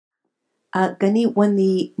Gani, when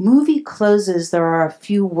the movie closes, there are a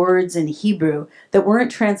few words in Hebrew that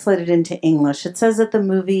weren't translated into English. It says that the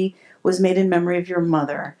movie was made in memory of your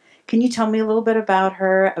mother. Can you tell me a little bit about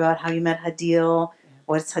her, about how you met Hadil?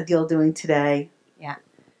 What's Hadil doing today? Yeah.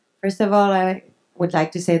 First of all, I would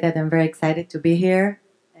like to say that I'm very excited to be here.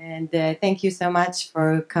 And thank you so much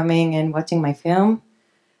for coming and watching my film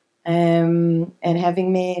and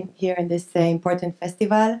having me here in this important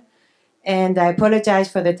festival. And I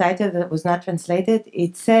apologize for the title that was not translated.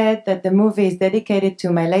 It said that the movie is dedicated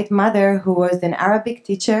to my late mother, who was an Arabic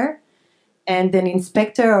teacher and an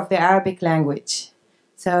inspector of the Arabic language.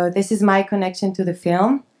 So this is my connection to the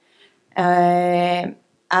film. I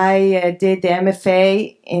did the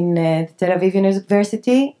MFA in Tel Aviv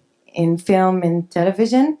University in film and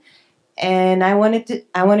television, and I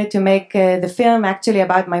wanted to make the film actually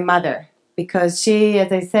about my mother, because she,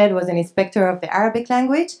 as I said, was an inspector of the Arabic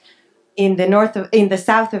language in the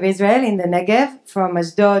south of Israel, in the Negev, from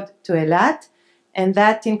Ashdod to Eilat, and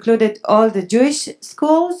that included all the Jewish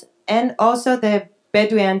schools and also the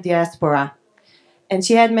Bedouin diaspora. And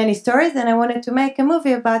she had many stories, and I wanted to make a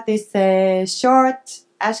movie about this short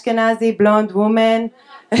Ashkenazi blonde woman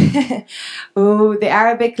who the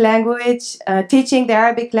Arabic language, teaching the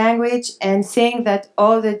Arabic language and seeing that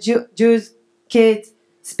all the Jews kids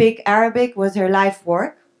speak Arabic was her life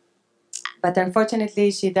work. But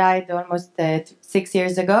unfortunately, she died almost 6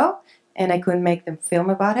 years ago, and I couldn't make the film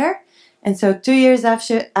about her. And so 2 years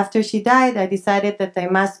after she died, I decided that I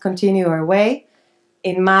must continue her way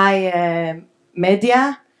in my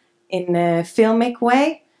media, in a filmic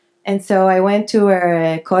way. And so I went to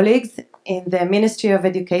her colleagues in the Ministry of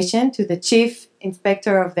Education, to the chief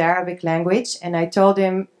inspector of the Arabic language, and I told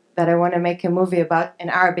him that I want to make a movie about an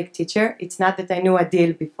Arabic teacher. It's not that I knew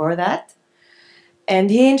Adil before that.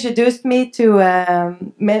 And he introduced me to a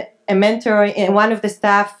mentor, one of the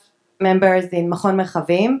staff members in Machon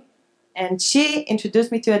Merchavim, and she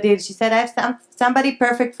introduced me to Adil. She said, I have somebody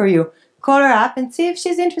perfect for you. Call her up and see if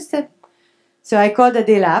she's interested. So I called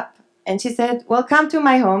Adil up, and she said, well, come to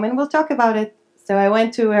my home and we'll talk about it. So I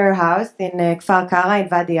went to her house in Kfar Kara, in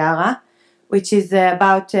Wadi Ara, which is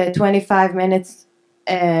about 25 minutes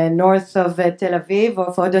north of Tel Aviv,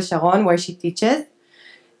 or Hod Sharon, where she teaches.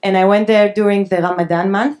 And I went there during the Ramadan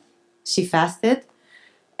month. She fasted.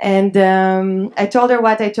 And I told her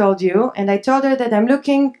what I told you. And I told her that I'm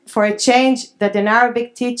looking for a change that an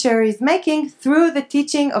Arabic teacher is making through the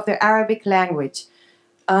teaching of the Arabic language.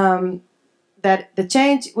 That the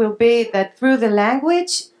change will be that through the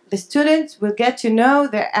language, the students will get to know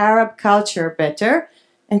the Arab culture better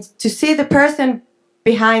and to see the person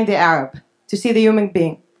behind the Arab, to see the human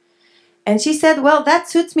being. And she said, well, that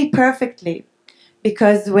suits me perfectly.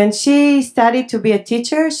 Because when she studied to be a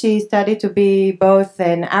teacher, she studied to be both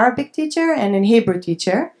an Arabic teacher and an Hebrew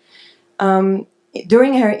teacher.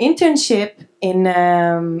 During her internship in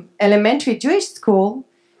elementary Jewish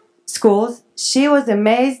schools, she was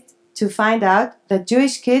amazed to find out that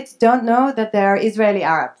Jewish kids don't know that they are Israeli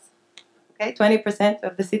Arabs. Okay, 20%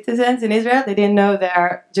 of the citizens in Israel, they didn't know they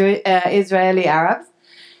are Israeli Arabs,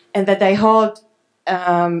 and that they hold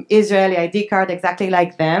Israeli ID card exactly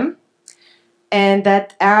like them. And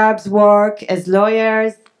that Arabs work as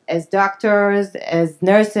lawyers, as doctors, as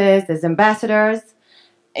nurses, as ambassadors,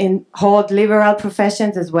 and hold liberal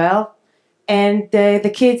professions as well. And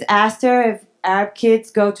the kids asked her if Arab kids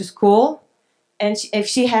go to school, and if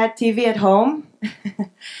she had TV at home.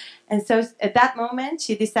 And so at that moment,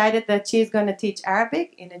 she decided that she's going to teach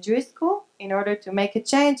Arabic in a Jewish school in order to make a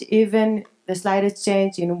change, even the slightest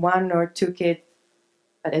change in 1 or 2 kids.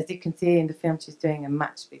 But as you can see in the film, she's doing a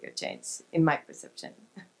much bigger change, in my perception,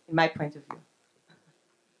 in my point of view.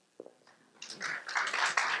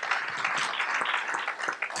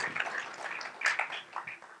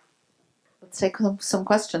 Let's take some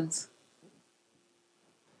questions.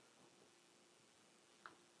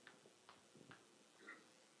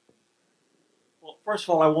 Well, first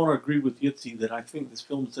of all, I want to agree with Yitzi that I think this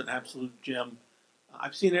film is an absolute gem.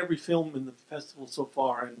 I've seen every film in the festival so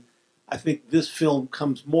far, and I think this film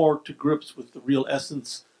comes more to grips with the real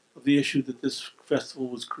essence of the issue that this festival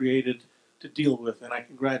was created to deal with, and I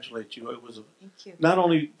congratulate you. It was not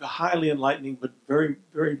only highly enlightening, but very,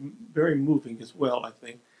 very, very moving as well, I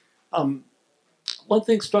think. One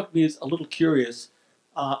thing struck me as a little curious.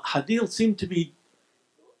 Hadil seemed to be,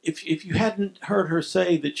 if you hadn't heard her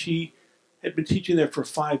say that she had been teaching there for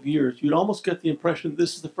 5 years, you'd almost get the impression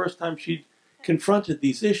this is the first time she'd confronted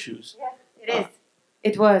these issues. Yes, it is.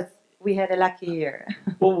 It was. We had a lucky year.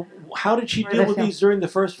 Well, how did she deal with these during the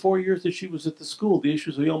first 4 years that she was at the school? The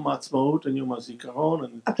issues of Yom Ha'atzmaut and Yom HaZikaron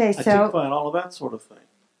and Hatikva and all of that sort of thing.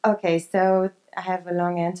 Okay, so I have a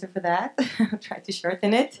long answer for that. I'll try to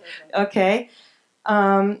shorten it. Okay.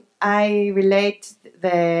 I relate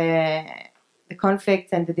the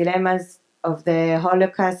conflicts and the dilemmas of the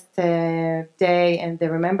Holocaust Day and the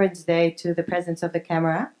Remembrance Day to the presence of the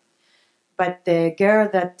camera. But the girl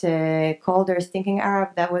that called her stinking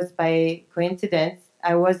Arab, that was by coincidence.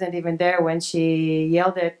 I wasn't even there when she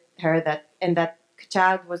yelled at her and that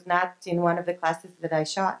child was not in one of the classes that I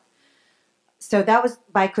shot. So that was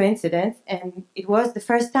by coincidence, and it was the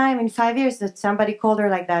first time in 5 years that somebody called her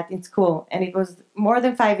like that in school. And it was more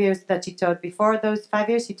than 5 years that she taught. Before those 5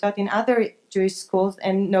 years, she taught in other Jewish schools,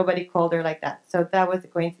 and nobody called her like that. So that was a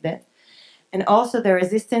coincidence. And also the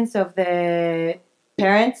resistance of the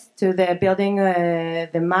parents to the building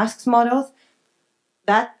the masks models,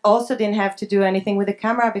 that also didn't have to do anything with the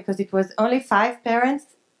camera, because it was only 5 parents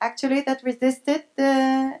actually that resisted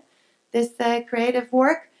this creative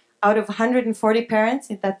work out of 140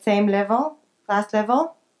 parents at that same level, class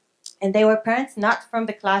level. And they were parents not from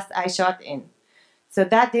the class I shot in. So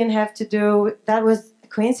that didn't have to do, that was a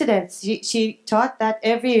coincidence. She taught that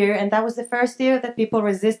every year, and that was the first year that people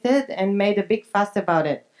resisted and made a big fuss about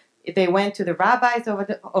it. They went to the rabbis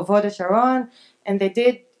of Hod Sharon, and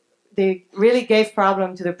they really gave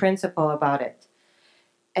problem to the principal about it.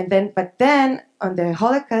 But then on the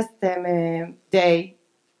Holocaust day,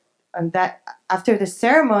 after the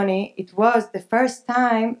ceremony, it was the first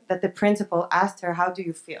time that the principal asked her, "How do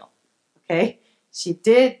you feel?" Okay, she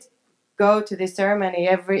did go to the ceremony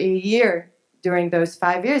every year during those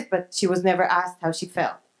 5 years, but she was never asked how she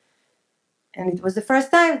felt. And it was the first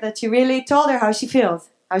time that she really told her how she feels,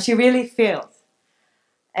 how she really feels.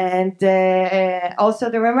 And also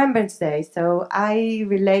the Remembrance Day. So I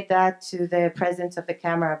relate that to the presence of the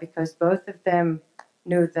camera, because both of them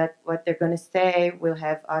knew that what they're going to say will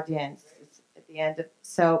have audience at the end.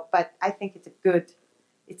 But I think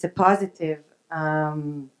it's a positive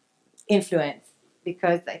influence,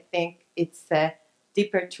 because I think it's a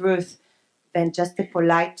deeper truth than just a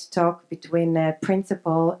polite talk between a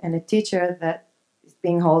principal and a teacher that is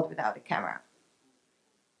being held without a camera.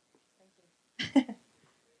 Thank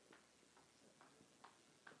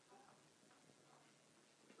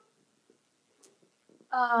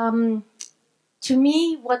you. To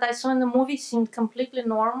me, what I saw in the movie seemed completely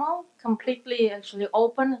normal, completely actually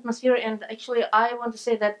open atmosphere. And actually, I want to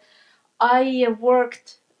say that I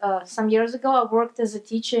worked some years ago. I worked as a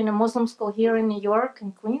teacher in a Muslim school here in New York,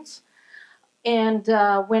 in Queens. And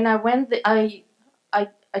when I went, I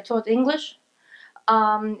taught English.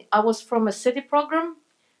 I was from a city program,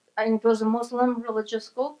 and it was a Muslim religious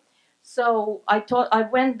school. So I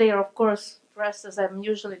went there, of course, dressed as I'm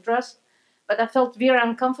usually dressed. But I felt very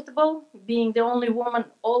uncomfortable being the only woman.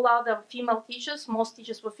 All other female teachers, most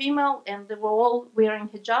teachers were female, and they were all wearing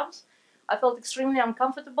hijabs. I felt extremely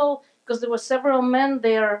uncomfortable because there were several men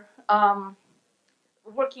there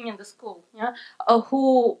working in the school, yeah,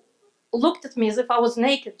 who looked at me as if I was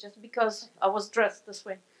naked just because I was dressed this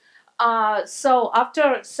way. So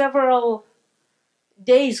after several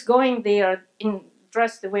days going there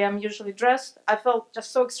dressed the way I'm usually dressed, I felt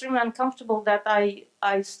just so extremely uncomfortable that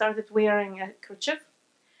I started wearing a kerchief.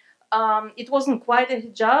 It wasn't quite a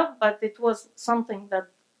hijab, but it was something that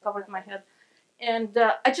covered my head. And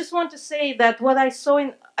I just want to say that what I saw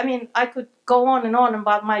I could go on and on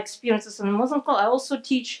about my experiences in a Muslim school. I also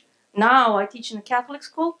teach now. I teach in a Catholic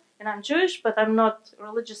school, and I'm Jewish, but I'm not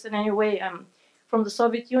religious in any way. I'm from the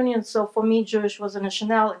Soviet Union, so for me, Jewish was a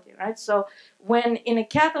nationality, right? So when in a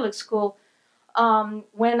Catholic school,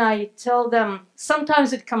 when I tell them,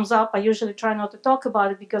 sometimes it comes up, I usually try not to talk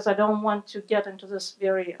about it because I don't want to get into this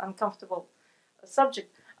very uncomfortable subject.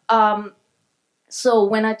 So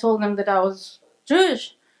when I told them that I was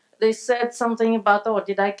Jewish, they said something about, "Oh,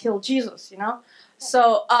 did I kill Jesus?" You know,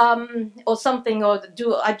 so or something, or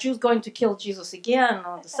are Jews going to kill Jesus again,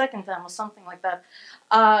 or the second time, or something like that.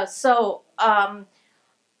 So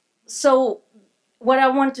what I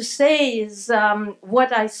want to say is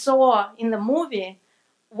what I saw in the movie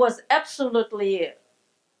was absolutely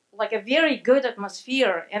like a very good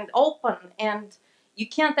atmosphere and open, and you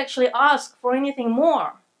can't actually ask for anything more.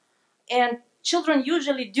 And children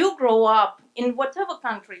usually do grow up in whatever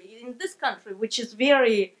country, in this country, which is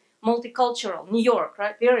very multicultural, New York,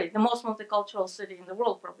 right? The most multicultural city in the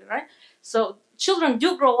world, probably, right? So children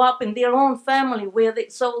do grow up in their own family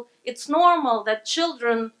so it's normal that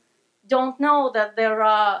children don't know that there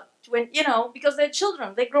are, because they're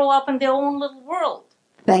children. They grow up in their own little world.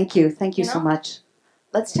 Thank you. Thank you so much.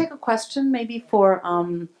 Let's take a question maybe for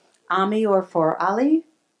Ami or for Ali.